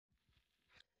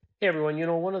Hey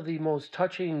everyone, one of the most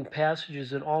touching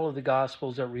passages in all of the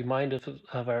Gospels that remind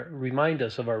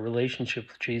us of our relationship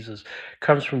with Jesus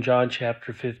comes from John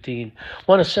chapter 15. I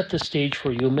want to set the stage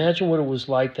for you. Imagine what it was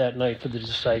like that night for the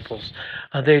disciples.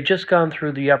 They had just gone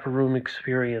through the upper room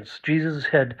experience. Jesus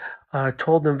had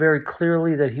told them very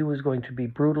clearly that he was going to be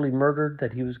brutally murdered,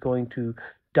 that he was going to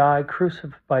die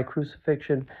by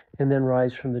crucifixion, and then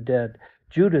rise from the dead.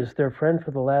 Judas, their friend for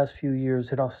the last few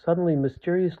years, had suddenly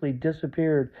mysteriously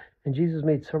disappeared, and Jesus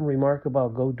made some remark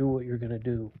about go do what you're going to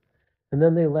do. And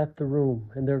then they left the room,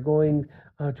 and they're going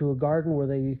to a garden where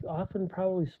they often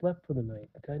probably slept for the night,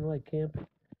 kind of like camping.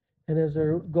 And as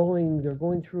they're going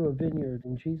through a vineyard,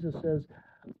 and Jesus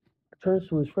turns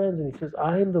to his friends and he says,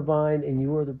 I am the vine and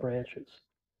you are the branches.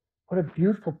 What a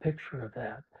beautiful picture of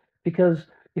that. Because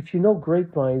if you know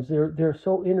grapevines, they're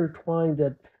so intertwined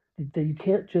that you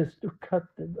can't just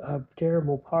tear them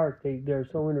apart. They're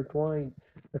so intertwined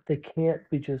that they can't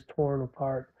be just torn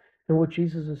apart. And what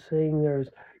Jesus is saying there is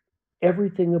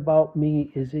everything about me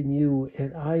is in you,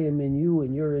 and I am in you,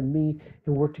 and you're in me,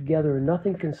 and we're together, and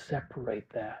nothing can separate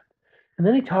that. And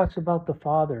then he talks about the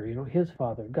Father, his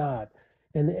Father, God,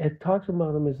 and it talks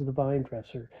about him as the vine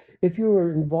dresser. If you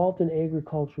were involved in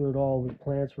agriculture at all with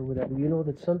plants or whatever, you know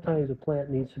that sometimes a plant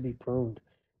needs to be pruned.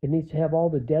 It needs to have all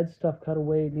the dead stuff cut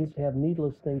away. It needs to have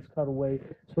needless things cut away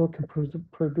so it can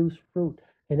produce fruit.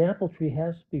 An apple tree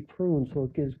has to be pruned so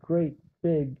it gives great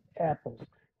big apples.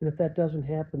 And if that doesn't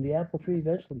happen, the apple tree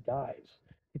eventually dies.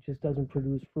 It just doesn't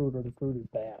produce fruit, or the fruit is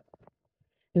bad.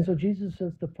 And so Jesus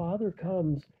says the Father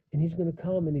comes, and he's going to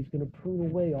come and he's going to prune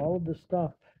away all of the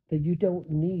stuff that you don't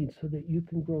need so that you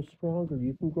can grow stronger,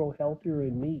 you can grow healthier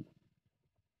in me.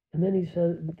 And then he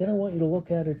says, then I want you to look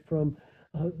at it from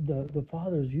the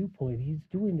Father's viewpoint. He's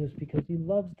doing this because he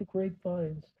loves the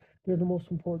grapevines. They're the most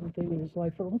important thing in his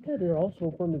life. But look at it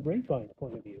also from the grapevine's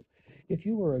point of view. If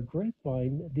you were a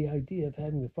grapevine, the idea of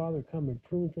having the Father come and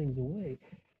prune things away,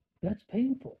 that's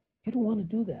painful. You don't want to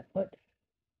do that. But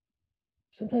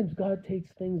sometimes God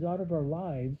takes things out of our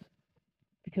lives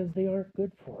because they aren't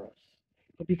good for us.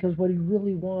 But because what he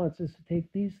really wants is to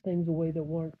take these things away that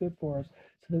weren't good for us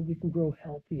so that we can grow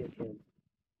healthy in him.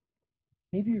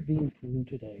 Maybe you're being pruned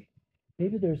today.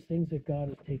 Maybe there's things that God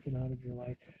has taken out of your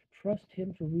life. Trust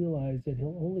him to realize that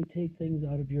he'll only take things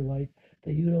out of your life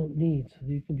that you don't need so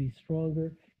that you can be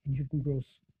stronger and you can grow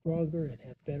stronger and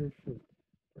have better fruit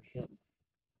for him.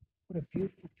 What a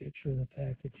beautiful picture of the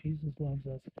fact that Jesus loves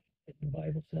us. And the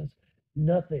Bible says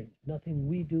nothing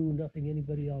we do, nothing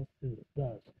anybody else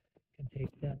does can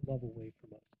take that love away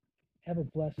from us. Have a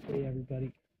blessed day,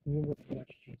 everybody. Remember to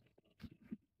watch Jesus.